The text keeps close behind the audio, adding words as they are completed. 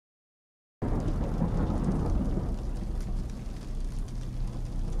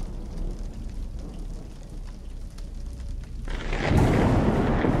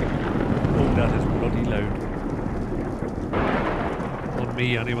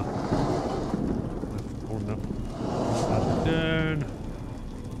me anyway. Turn that down.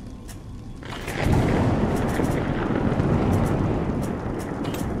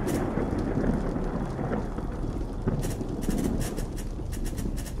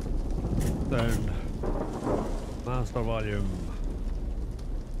 Sound. Master volume.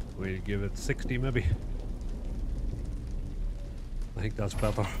 We'll give it 60 maybe. I think that's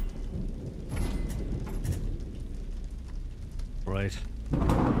better. Right.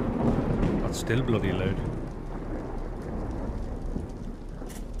 That's still bloody loud.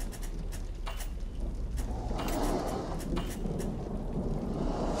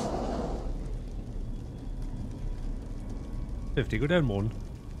 $50, go down one.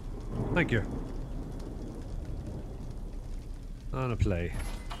 Thank you. And a play.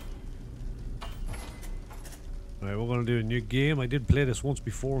 Alright, we're gonna do a new game. I did play this once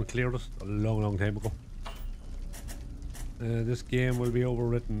before and cleared it a long time ago. This game will be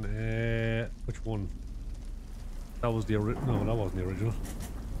overwritten. Which one? That was the original. No, that wasn't the original.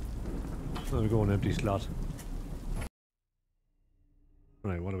 There we go, an empty slot.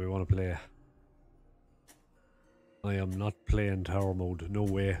 Right, what do we want to play? I am not playing tower mode. No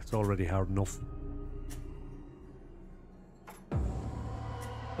way. It's already hard enough.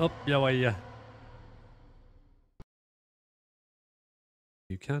 Up, yeah.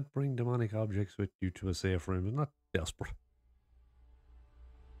 You can't bring demonic objects with you to a safe room. I'm not desperate.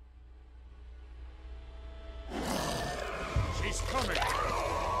 She's coming.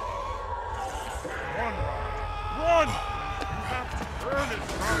 Run! You have to burn it,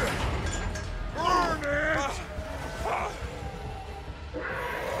 Burn it!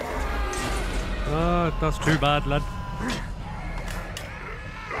 Ah, that's too bad, lad.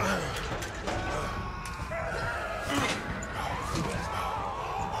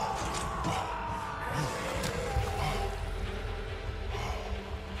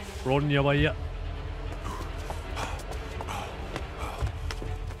 Run your way, yeah.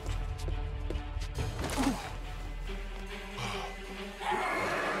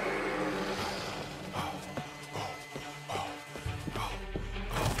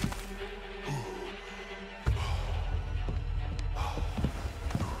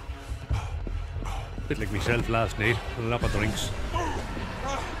 Bit like myself last night, a lot of drinks.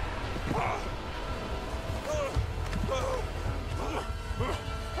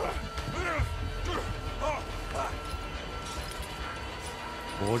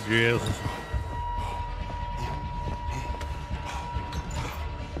 Oh Jesus.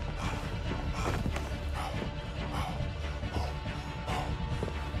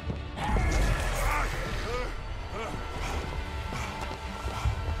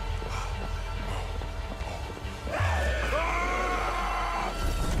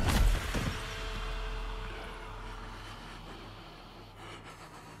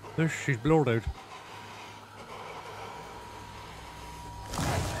 She's blurred out.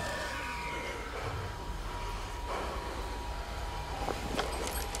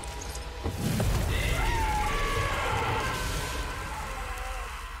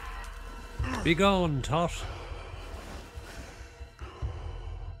 Be gone, tot.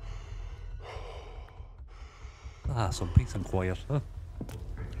 Ah, some peace and quiet, huh?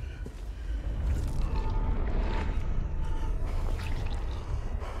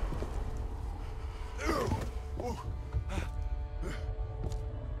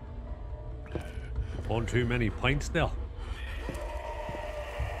 One too many pints there.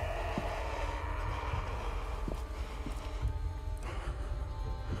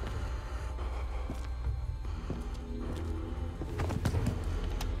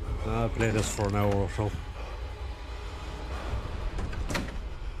 I'll play this for an hour or so.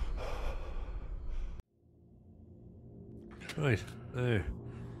 Right, now.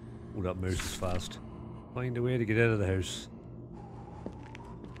 Oh, that mouse is fast. Find a way to get out of the house.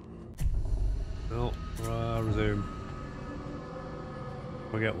 No, resume.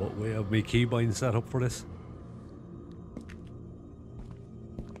 Forget what way I have my keybind set up for this.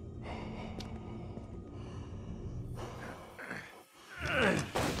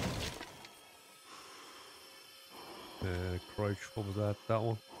 Crouch, what was that? That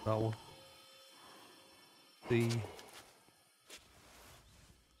one? That one? C.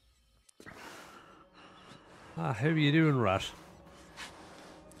 Ah, how are you doing, rat?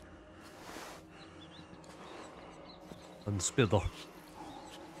 And spither.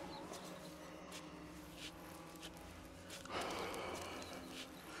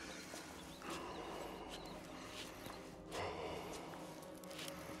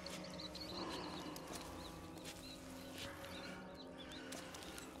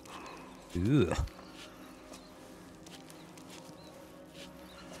 Ugh.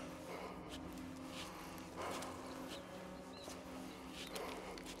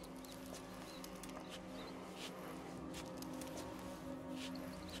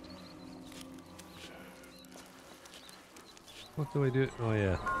 What do I do? Oh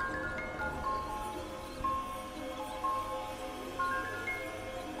yeah.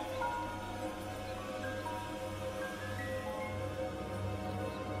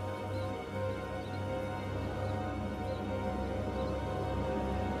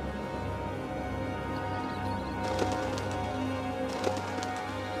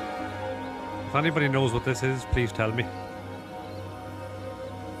 If anybody knows what this is, please tell me.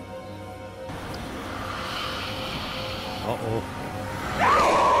 Uh-oh.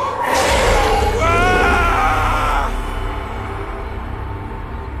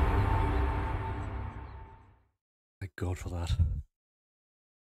 Thank God for that.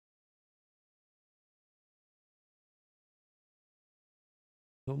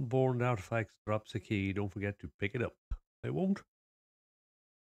 Some born artifacts drops a key. Don't forget to pick it up. I won't.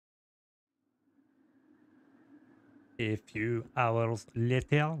 A few hours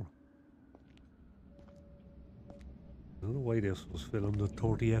later. I don't know why this was filmed at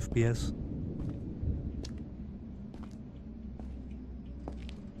 30 FPS.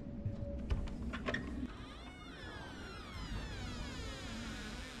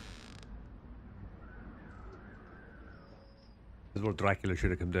 This is where Dracula should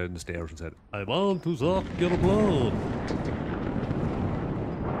have come down the stairs and said, I want to suck your blood.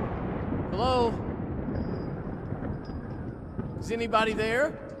 Hello? Is anybody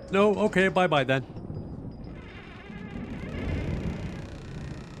there? No, okay, bye-bye then.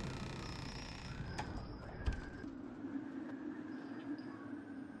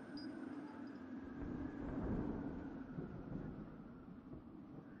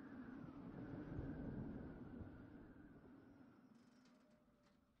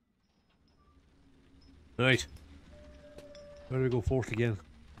 Right. Where do we go first again?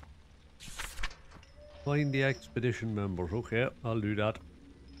 Find the expedition members. Okay, I'll do that.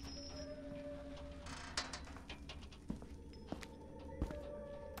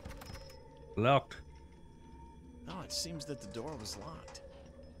 Locked. Oh, it seems that the door was locked.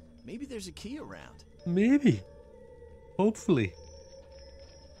 Maybe there's a key around. Maybe. Hopefully.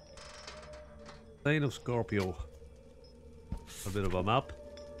 Sign of Scorpio. A bit of a map.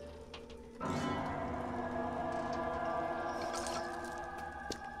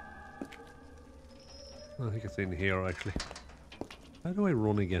 I think it's in here actually. How do I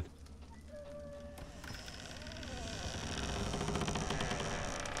run again?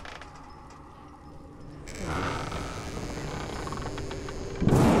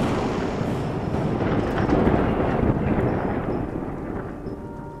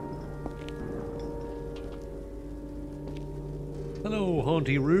 Hello,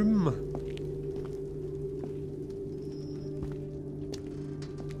 haunty room.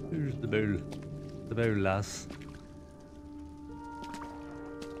 Who's the bowl? The bowl lass.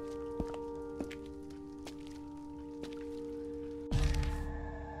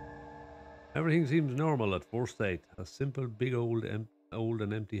 Everything seems normal at first sight. A simple, big, old and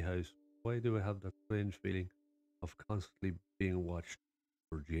empty house. Why do I have that strange feeling of constantly being watched?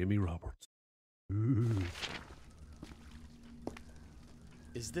 For Jamie Roberts. Ooh.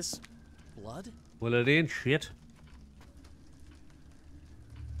 Is this blood? Well, it ain't shit.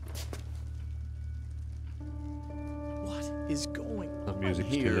 What is going That on music's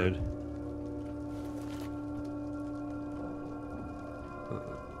here? too loud.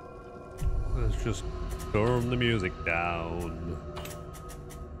 Let's just turn the music down.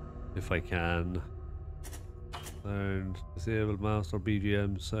 If I can. Sound. Disabled master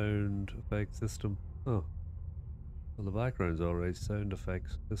BGM sound effect system. Oh. Well, the background's alright. Sound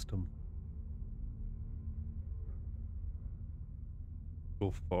effects system.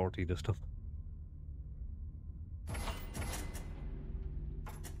 Go 40 this time.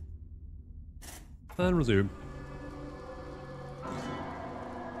 And resume.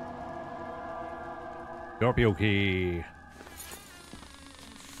 Scorpio key.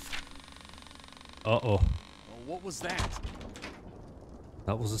 Uh-oh. Oh, what was that?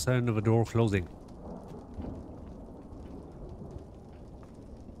 That was the sound of a door closing.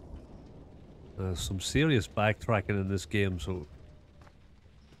 Some serious backtracking in this game, so...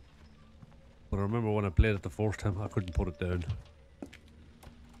 But I remember when I played it the first time, I couldn't put it down.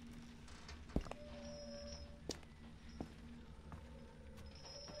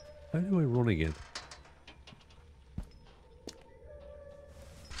 How do I run again?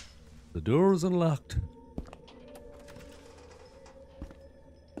 The door is unlocked.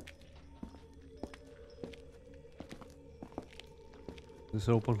 Is this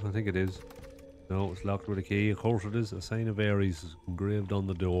open? I think it is. No, it's locked with a key. Of course it is. A sign of Ares is engraved on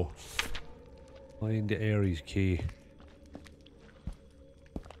the door. Find the Ares key.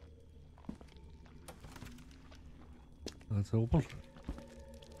 That's That's open.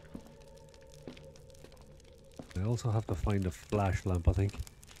 I also have to find a flash lamp, I think.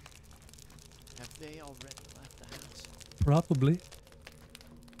 Have they already left the house? Probably.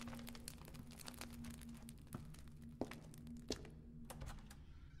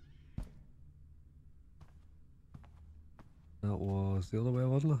 That was the other way,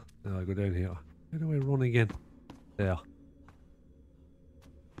 wasn't it? No, I go down here. How do I run again? There.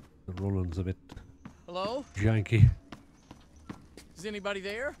 The running's a bit Hello? janky. Is anybody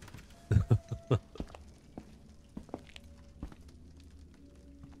there?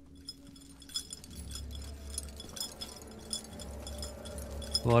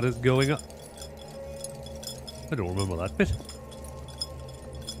 What is going on? I don't remember that bit.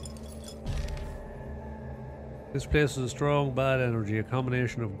 This place is a strong, bad energy. A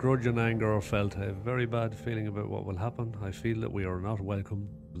combination of grudge and anger are felt. I have a very bad feeling about what will happen. I feel that we are not welcome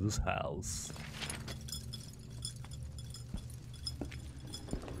to this house.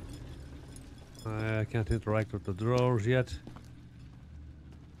 I can't interact with the drawers yet.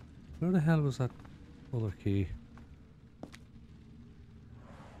 Where the hell was that other key?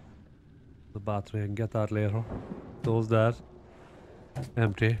 The battery, I can get that later. Does that.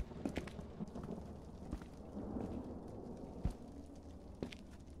 Empty.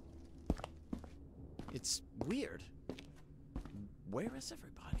 It's weird. Where is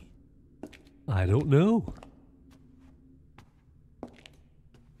everybody? I don't know.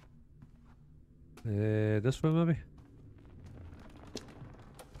 This way maybe?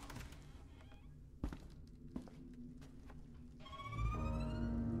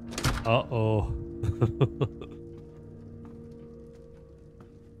 Uh-oh.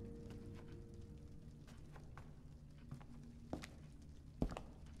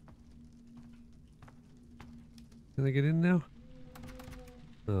 Can I get in now?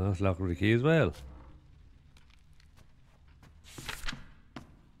 Oh, that's locked with the key as well.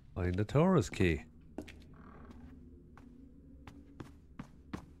 Find the tourist key.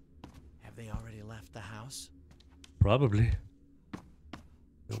 Have they already left the house? Probably.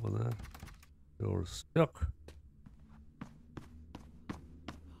 Open that. Door's stuck.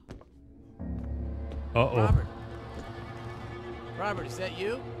 Uh-oh. Robert. Robert, is that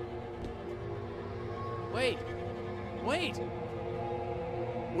you? Wait. Wait.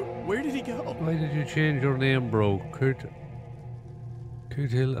 Where did he go? Why did you change your name, bro? Kurt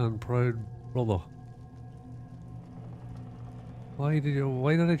Hill and Proud Brother. Why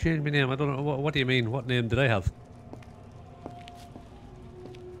did I change my name? I don't know. What do you mean? What name did I have?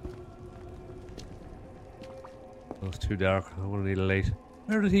 Oh, it's too dark. I want to need a light.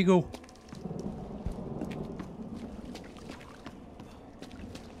 Where did he go?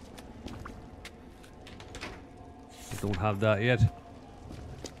 I don't have that yet.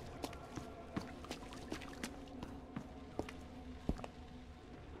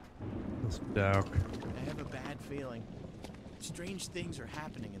 It's dark. I have a bad feeling. Strange things are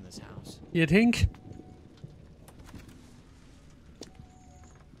happening in this house. You think?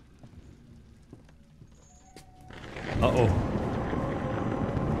 Uh-oh.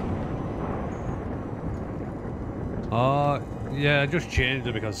 Yeah, I just changed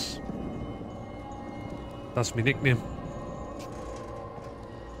it because that's my nickname.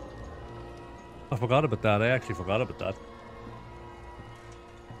 I forgot about that. I actually forgot about that.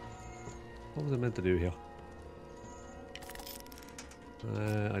 What was I meant to do here?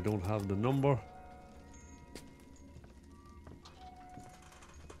 I don't have the number.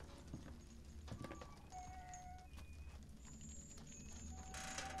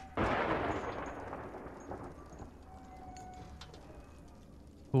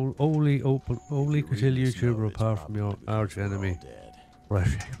 Only could tell YouTuber apart from your arch enemy.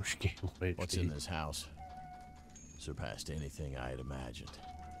 What's in this house surpassed anything I had imagined.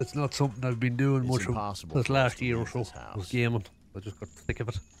 It's not something I've been doing much of this last year or so. Was gaming. I just got sick of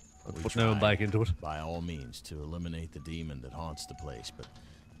it. But now I'm back into it. By all means to eliminate the demon that haunts the place, but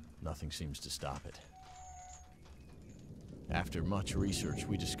nothing seems to stop it. After much research,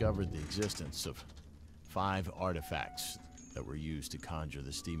 we discovered the existence of 5 artifacts that were used to conjure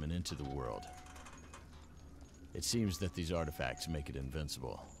this demon into the world. It seems that these artifacts make it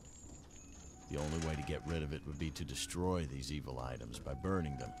invincible. The only way to get rid of it would be to destroy these evil items by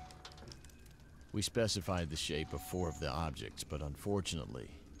burning them. We specified the shape of 4 of the objects, but unfortunately,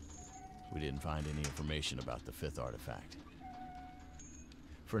 we didn't find any information about the 5th artifact.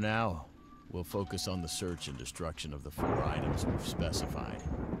 For now, we'll focus on the search and destruction of the 4 items we've specified.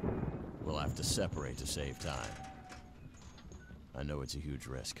 We'll have to separate to save time. I know it's a huge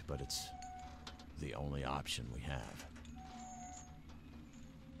risk, but it's the only option we have.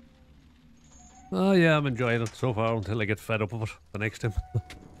 Oh yeah, I'm enjoying it so far until I get fed up of it the next time.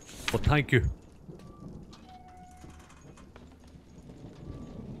 But thank you.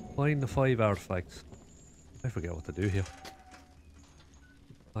 Find the 5 artifacts. I forget what to do here.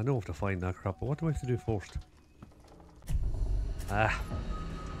 I know I have to find that crap, but what do I have to do first? Ah.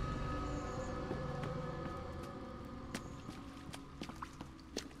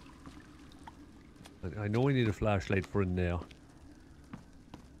 I know I need a flashlight for in there.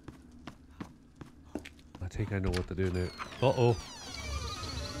 I think I know what to do now. Uh-oh.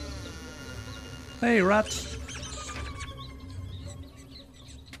 Hey, rats!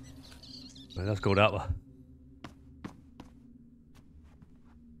 Right, let's go that way.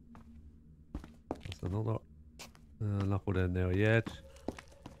 That's another. Not go down there yet.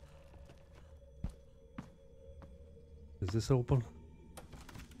 Is this open?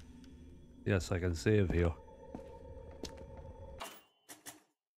 Yes, I can save here.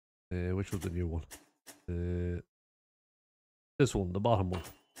 Which was the new one? This one, the bottom one.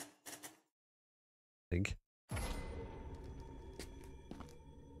 I think.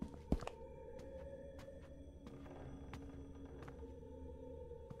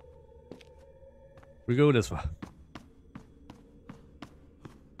 We go this way.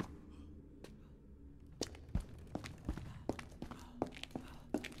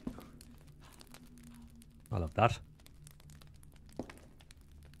 I'll have that.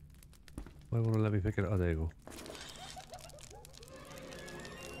 Why won't it let me pick it? Oh, there you go.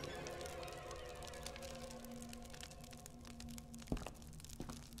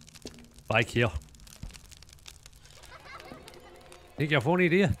 Bike here. Think you're funny,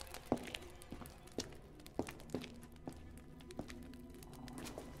 do you?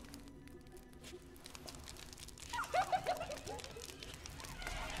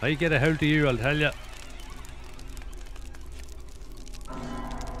 I get a hold of you, I'll tell you.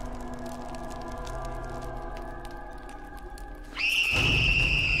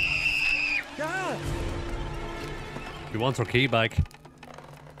 He wants her key back.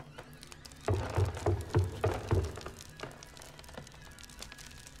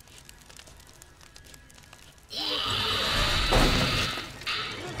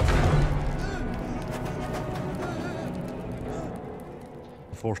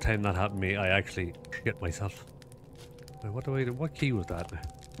 The first time that happened to me, I actually shit myself. Wait, what do I do? What key was that?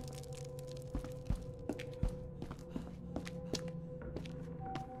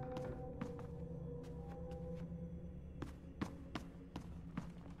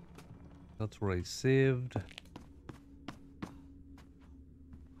 That's where I saved.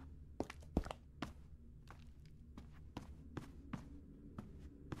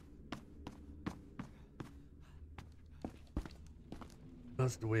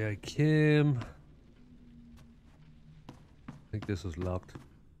 That's the way I came. I think this is locked.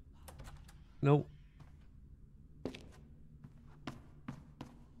 No.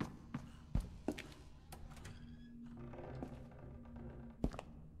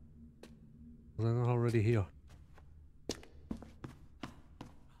 Was I not already here?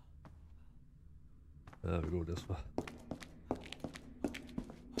 We go this way.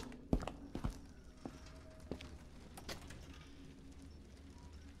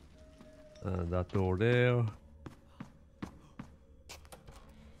 And that door there.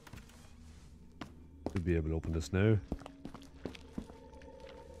 Should be able to open this now.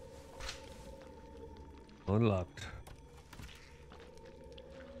 Unlocked.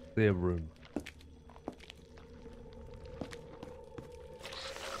 Save room.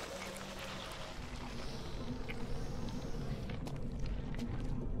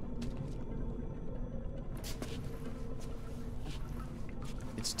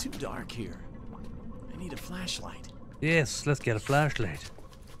 It's too dark here. I need a flashlight. Yes, let's get a flashlight.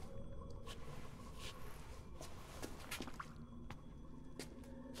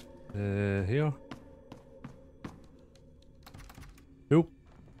 Here? Nope.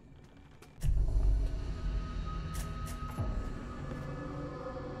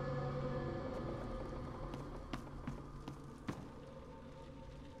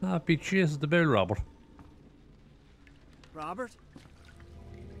 Happy chases the bell, Robert. Robert?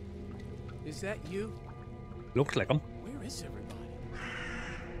 Is that you? Looks like him. Where is everybody?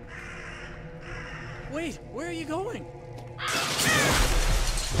 Wait, where are you going?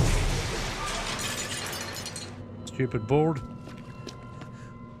 Stupid board.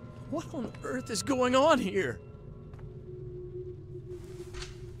 What on earth is going on here?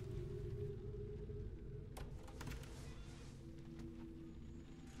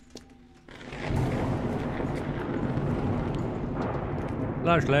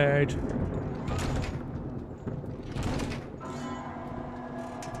 Flashlight.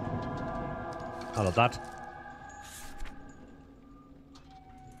 All of that.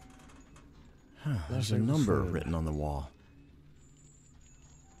 There's a number written on the wall.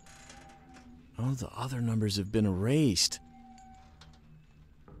 Oh, the other numbers have been erased.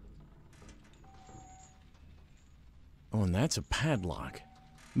 Oh, and that's a padlock.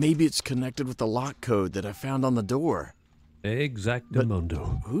 Maybe it's connected with the lock code that I found on the door.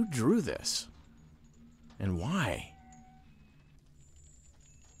 Exactamundo. Who drew this? And why?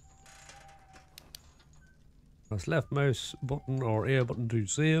 Press left mouse button or A button to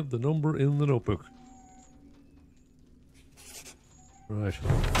save the number in the notebook. Right.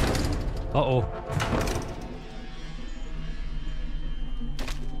 Uh-oh.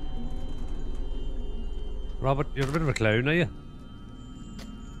 Robert, you're a bit of a clown, are you?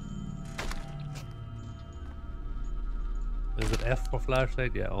 Is it F for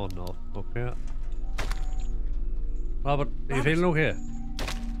flashlight? Yeah, oh no. Okay. Robert, are you feeling okay?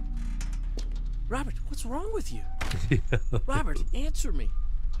 Robert, what's wrong with you? Robert, answer me.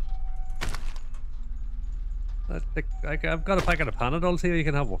 I've got a packet of Panadols here, you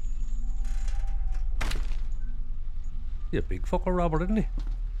can have one. He's a big fucker, Robert, isn't he?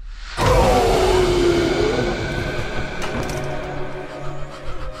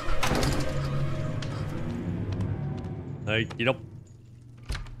 Hey, get up.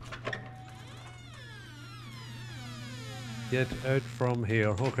 Get out from here.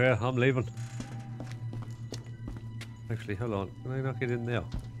 Okay, I'm leaving. Actually, hold on. Can I not get in there?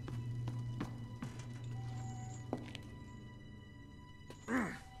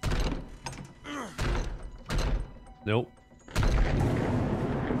 Nope.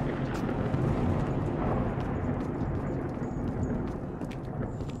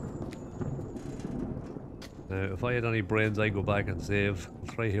 Now, if I had any brains, I'd go back and save.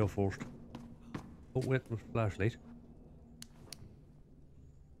 I'll try here first. Oh, wait, my flashlight.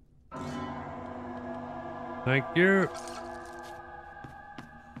 Thank you.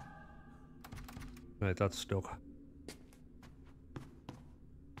 Right, that's stuck.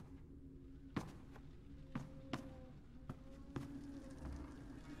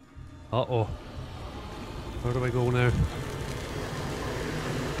 Uh-oh. Where do I go now?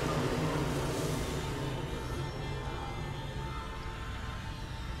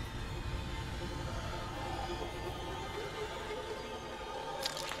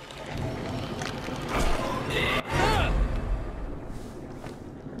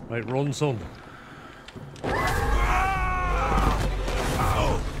 Right, run, son.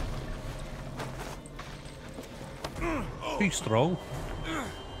 Be strong.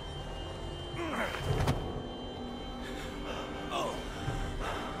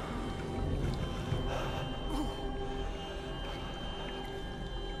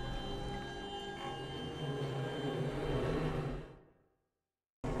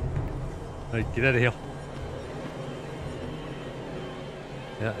 Right, get out of here.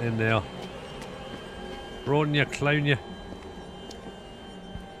 Yeah, in there. Run, you clown, you.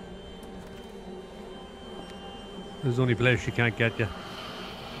 There's the only place she can't get you.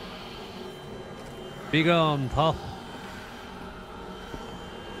 Be gone, pal.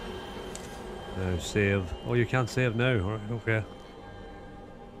 Now save. Oh, you can't save now. Alright, okay.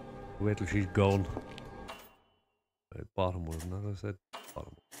 Wait till she's gone. Right, bottom one, that I said.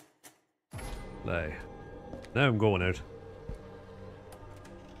 Bottom one. Play. Now I'm going out.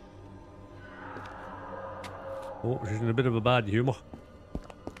 Oh, she's in a bit of a bad humour.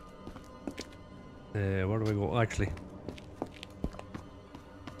 Where do we go? Actually.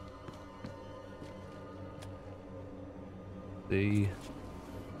 The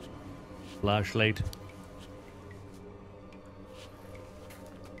flashlight.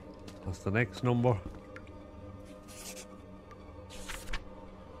 What's the next number?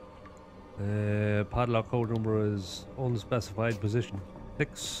 Padlock code number is unspecified position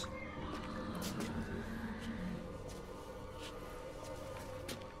 6.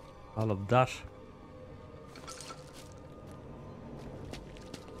 All of that.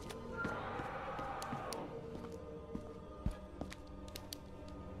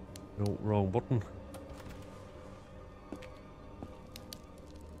 No, wrong button.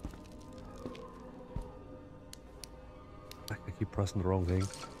 I keep pressing the wrong thing.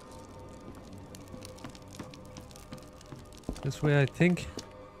 This way, I think.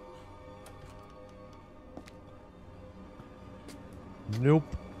 Nope.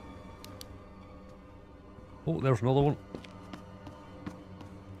 Oh, there's another one.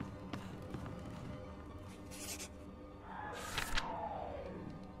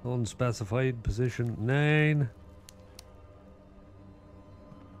 Unspecified position 9. Are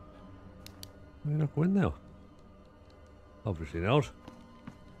we not going now? Obviously not.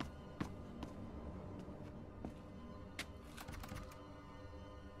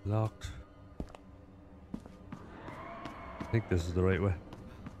 Locked. I think this is the right way.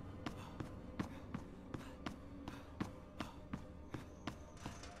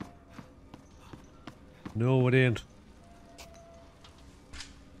 No, it ain't.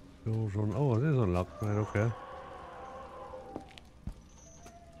 Doors on. Oh, it is unlocked. Right, okay.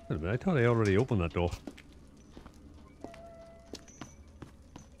 Wait a minute, I thought I already opened that door.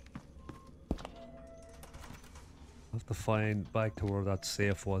 I have to find back to where that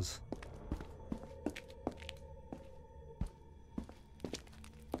safe was.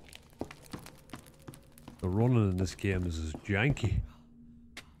 The running in this game is janky.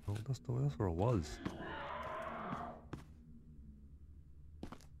 Oh, that's where it was.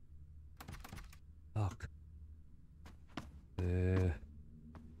 Locked.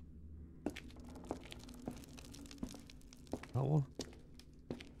 That one?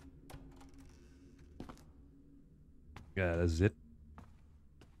 Yeah, that's it.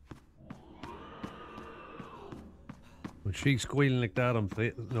 When she's squealing like that,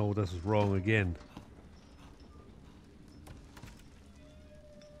 no, this is wrong again.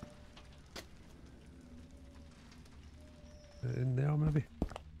 In there, maybe?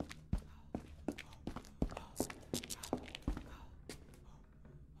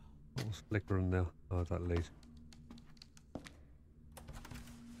 What was flickering now? Oh, that light.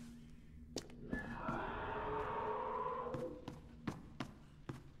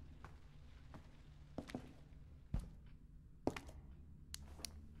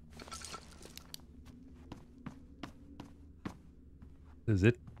 Is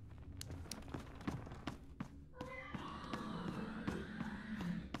it?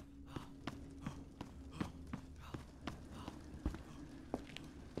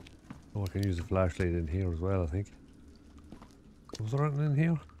 Oh, I can use a flashlight in here as well, I think. Was there anything in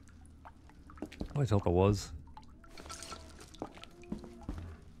here? I thought there was.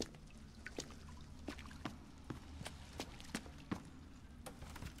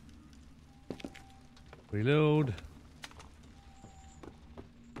 Reload.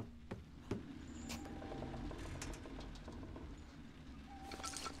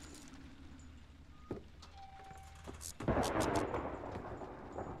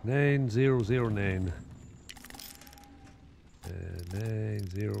 Nine 009.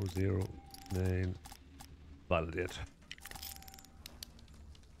 9009. Validate.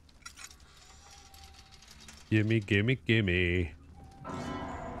 Gimme, gimme, gimme.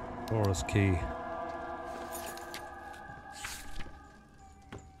 Taurus key.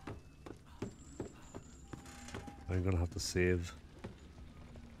 I'm gonna have to save.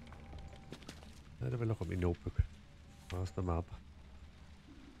 How do I look at my notebook? Where's the map?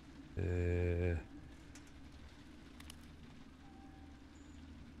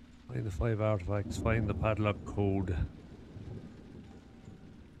 Find the 5 artifacts, find the padlock code.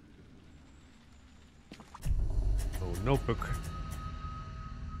 Oh, notebook.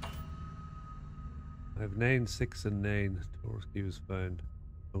 I have 9, 6 and 9. Taurus key was found.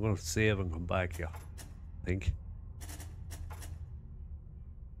 I'm gonna save and come back here, I think.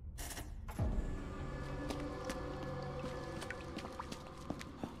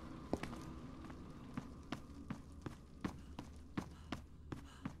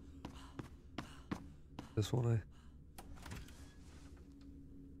 This one,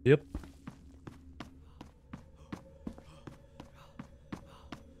 Yep.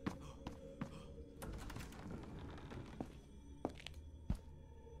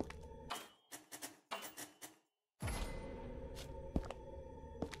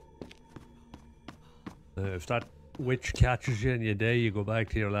 If that witch catches you and you die, you go back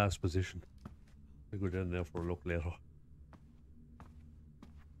to your last position. We go down there for a look later.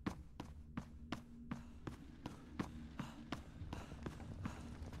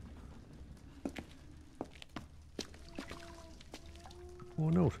 Oh,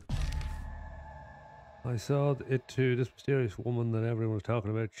 note. I saw it too. This mysterious woman that everyone was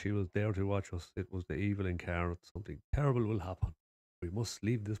talking about, she was there to watch us. It was the evil incarnate. Something terrible will happen. We must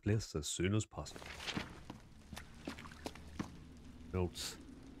leave this place as soon as possible. Notes.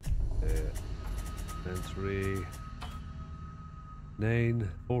 9, 3, 9.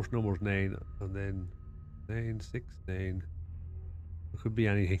 Fourth number's 9, and then 9, 6, 9. It could be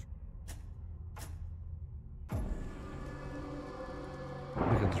anything.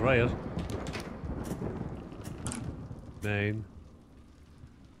 We can try it. 9.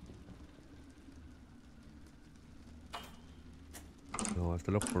 No, I have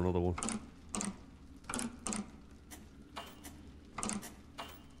to look for another one.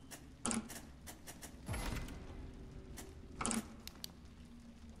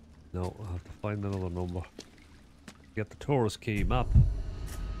 No, I have to find another number. Get the Taurus key map.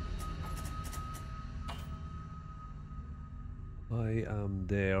 I am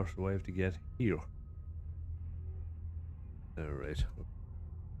there, so I have to get here. Alright.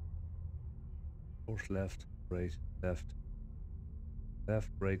 Course left, right, left. Left,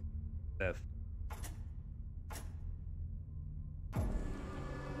 right, left.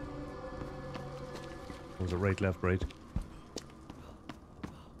 Was it right, left, right?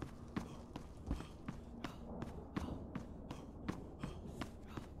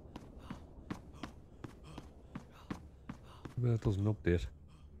 Well, it doesn't update.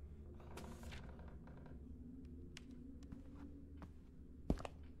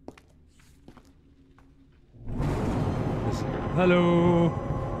 Hello!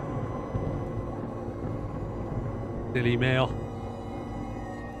 Silly mail.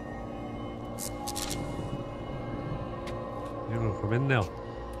 You're gonna come in now.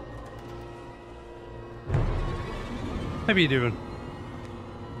 How you doing?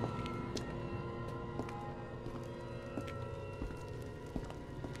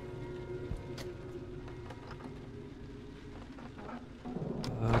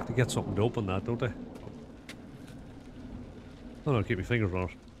 I have to get something to open that, don't I? Oh no, keep my fingers on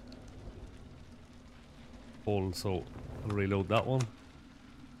it. Full, so I'll reload that one.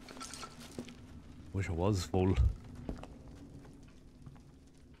 Wish it was full.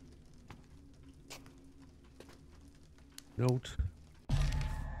 Note.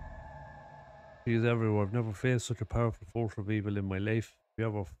 She is everywhere. I've never faced such a powerful force of evil in my life. If you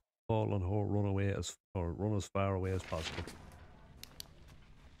ever fall on her, run away run as far away as possible.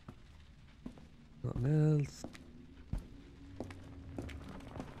 Nothing else.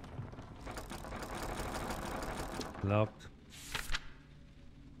 Locked.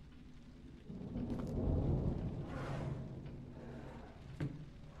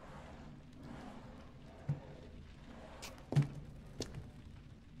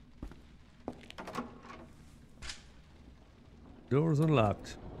 Doors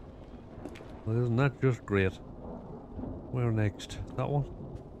unlocked. Well, isn't that just great? Where next? That one?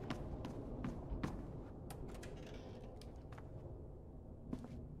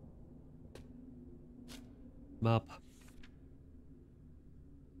 Map.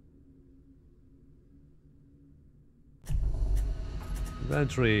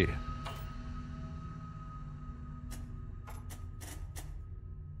 Inventory.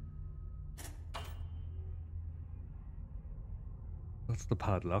 That's the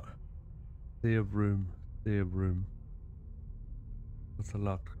padlock. Save room. Save room. That's a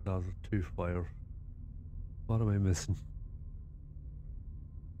locked closet. 2 fire. What am I missing?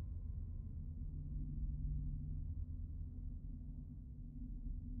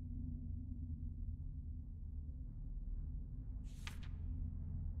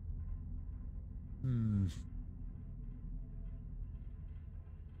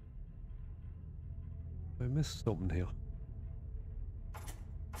 I missed something here.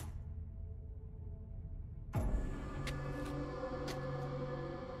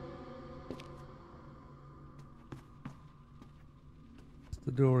 That's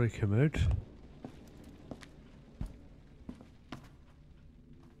the door I came out.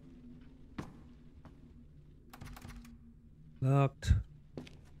 Locked.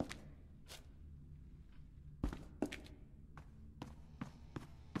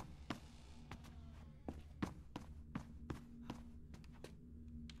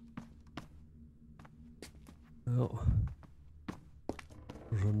 Oh.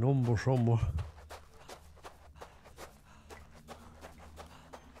 There's a number somewhere.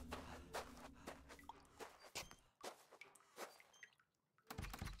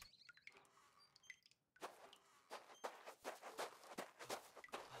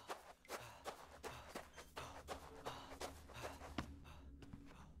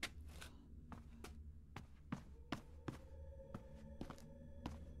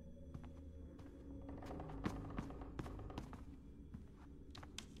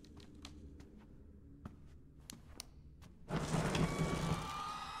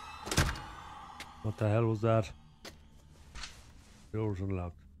 What the hell was that? Doors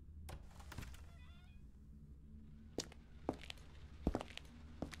unlocked.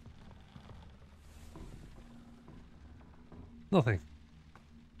 Nothing.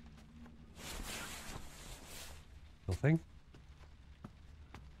 Nothing.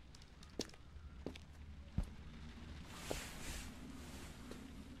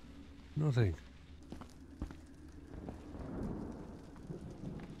 Nothing.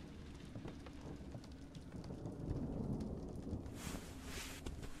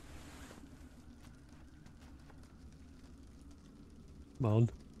 Come on.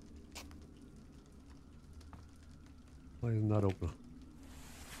 Why isn't that open?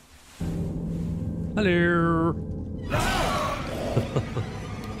 Hello.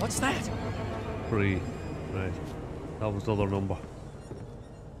 What's that? 3. Right. That was the other number.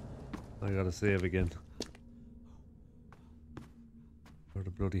 I gotta save again. Where the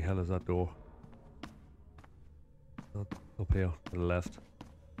bloody hell is that door? Not up here, to the left.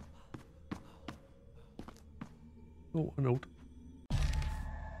 Oh, a note.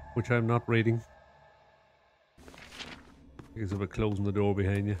 Which I'm not reading. Because of it closing the door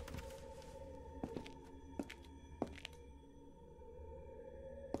behind you.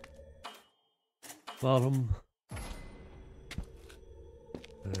 Bottom.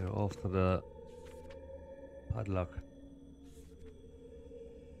 Off to the padlock.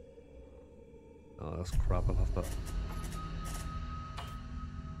 Oh, that's crap. I'll have to.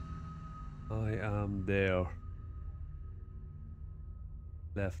 I am there.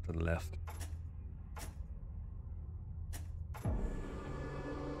 Left and left.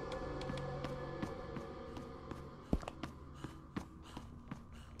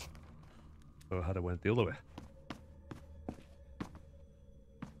 So I had it went the other way.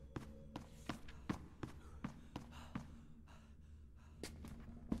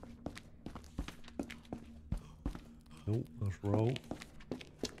 Nope, that's wrong.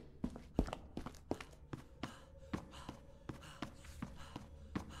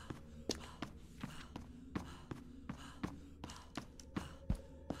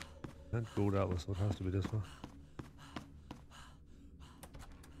 Can't go that way, so it has to be this one.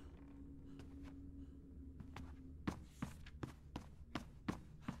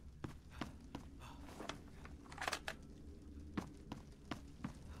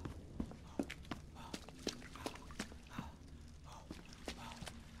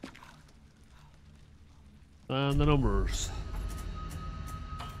 And the numbers.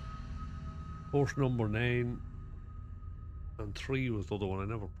 Horse number 9 and 3 was the other one. I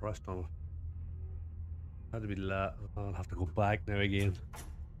never pressed on it. Had to be that. I'll have to go back now again.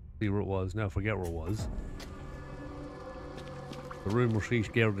 See where it was. Now I forget where it was. The room where she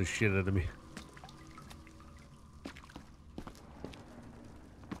scared the shit out of me.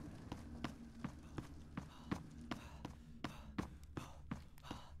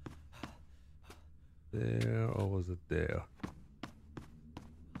 There, or was it there?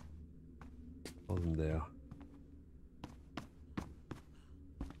 Wasn't there.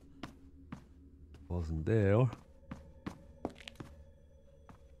 Wasn't there.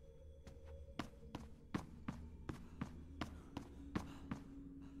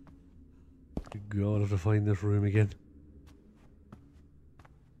 God, I have to find this room again.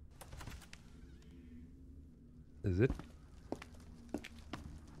 Is it?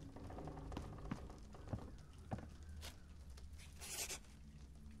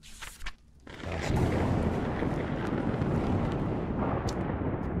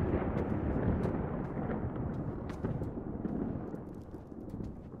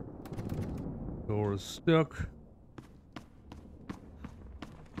 Door is stuck.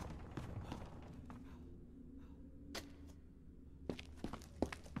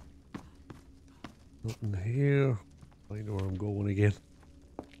 Nothing here. Find where I'm going again.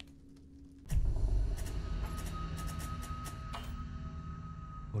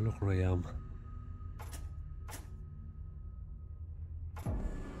 Oh, look where I am.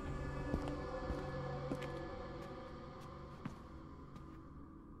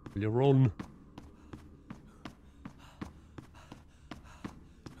 Will you run?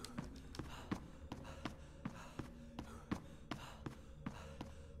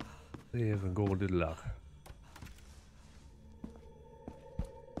 Save and go into the lock.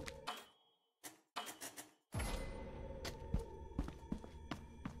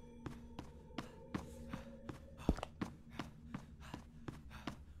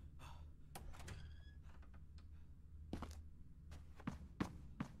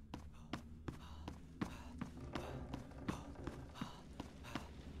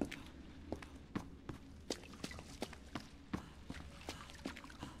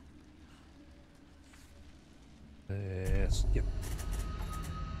 Yep.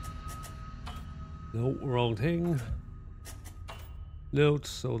 No, wrong thing. Notes,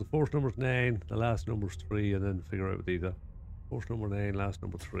 so the first number's 9, the last number's 3, and then figure out what these are. First number 9, last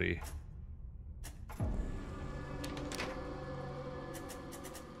number 3.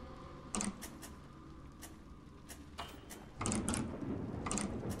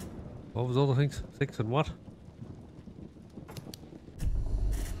 What was the other things? 6 and what?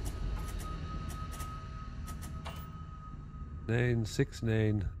 Nine, 6,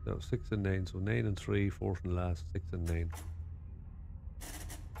 9. No, 6 and 9. So 9 and 3, fourth and last, 6 and 9.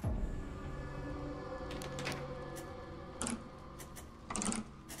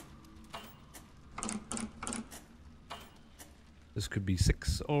 This could be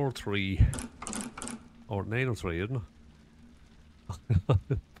 6 or 3. Or 9 or 3, isn't it?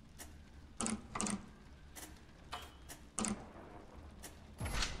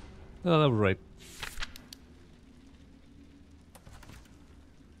 Oh, that was right.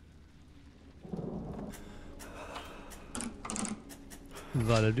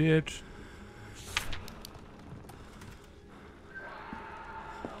 Validate.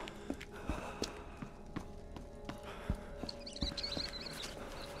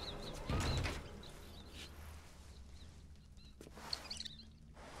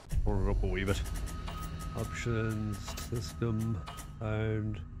 Order up a wee bit. Options, system,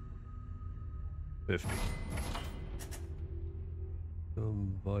 sound, 50.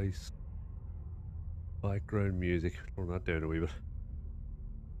 Some voice, background music. Turn that down a wee bit.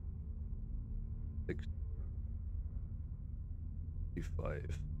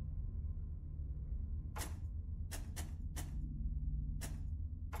 65.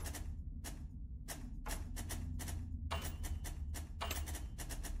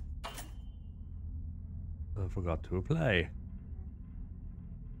 I forgot to apply.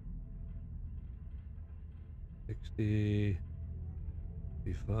 60,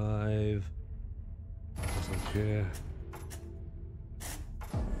 55. That's okay.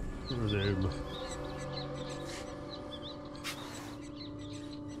 Resume.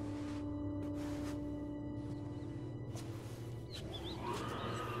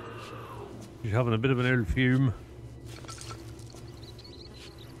 You're having a bit of an old fume.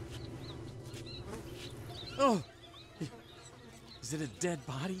 Oh! Is it a dead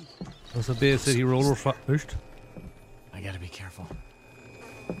body? That's a Bay City roller first. I gotta be careful.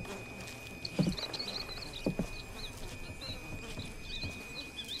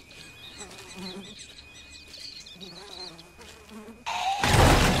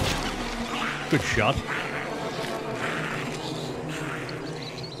 Good shot.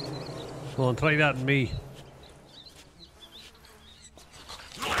 Go on, try that on me.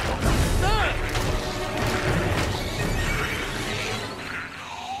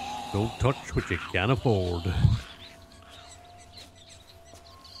 Don't touch what you can't afford.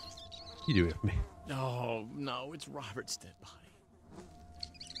 You do it for me. No, no, it's Robert's dead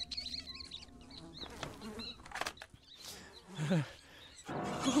body.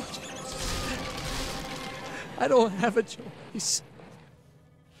 I don't have a choice.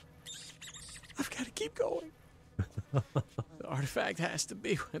 I've got to keep going. The artifact has to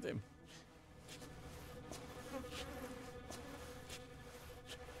be with him.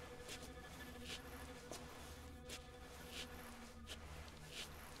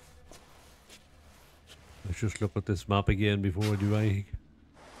 Let's just look at this map again before I do anything.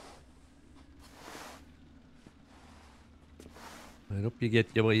 Right up you get,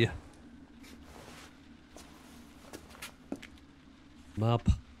 you boy. Map.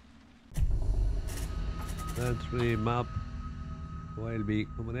 That's 3 map. So I'll be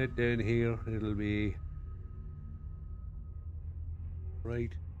coming out down here. It'll be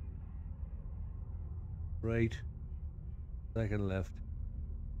right, right, second left,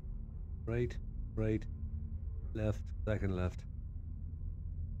 right, right, left, second left,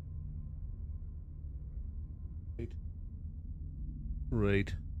 right,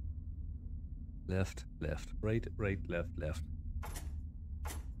 right, left, left, right, right, left, left.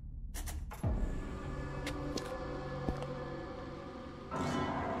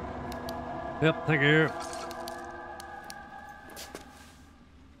 Yep, thank you.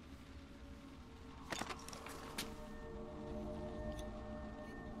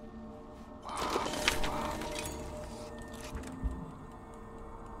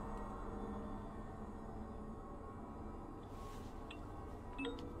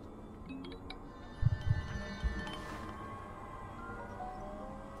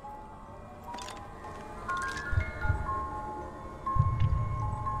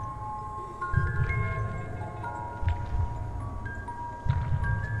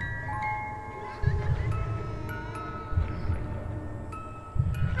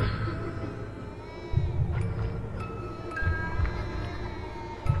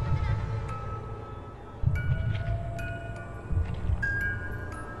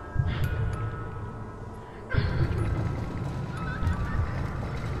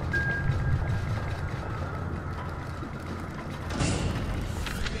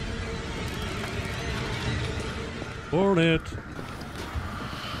 Burn it.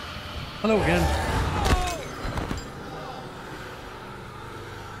 Hello again.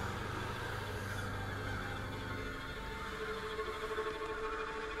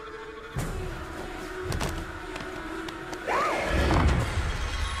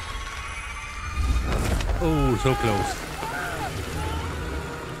 Oh, so close.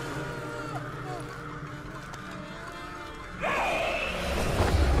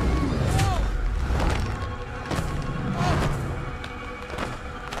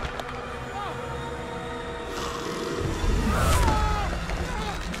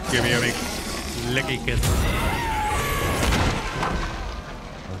 Give me a big licky kiss.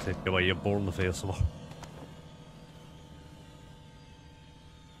 That's it, go away, you're born in the face of her.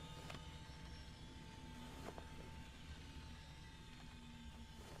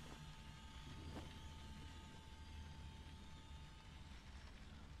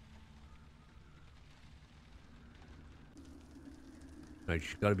 Right,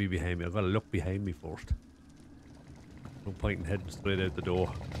 she's gotta be behind me. I've gotta look behind me first. No point in heading straight out the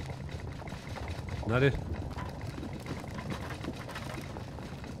door. Isn't that it?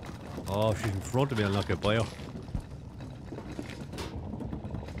 Oh, if she's in front of me, I'll not get by her.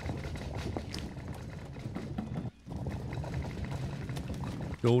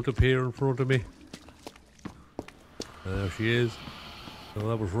 Don't appear in front of me. There she is. So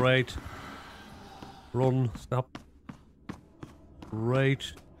that was right. Run, stop.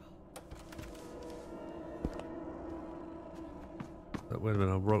 Right. Wait a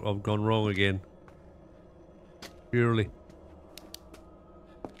minute, I've gone wrong again. Surely.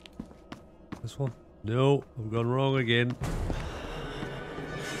 This one? No, I've gone wrong again.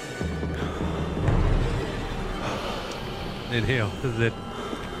 In here, this is it.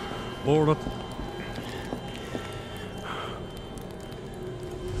 Board it.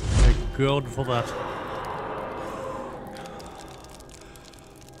 Thank God for that.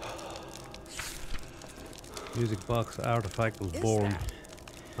 Music box artifact was born.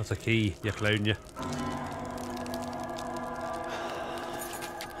 That's a key, you clown, you.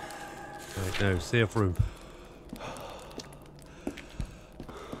 Right now, safe room.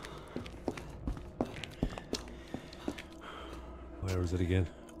 Where is it again?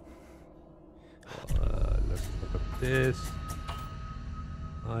 Let's look at this.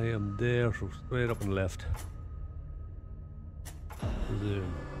 I am there, so straight up and left.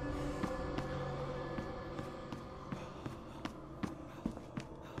 Zoom.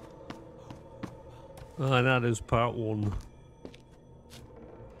 And that is part 1.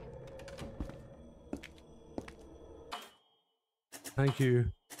 Thank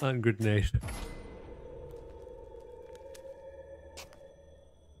you, and good night.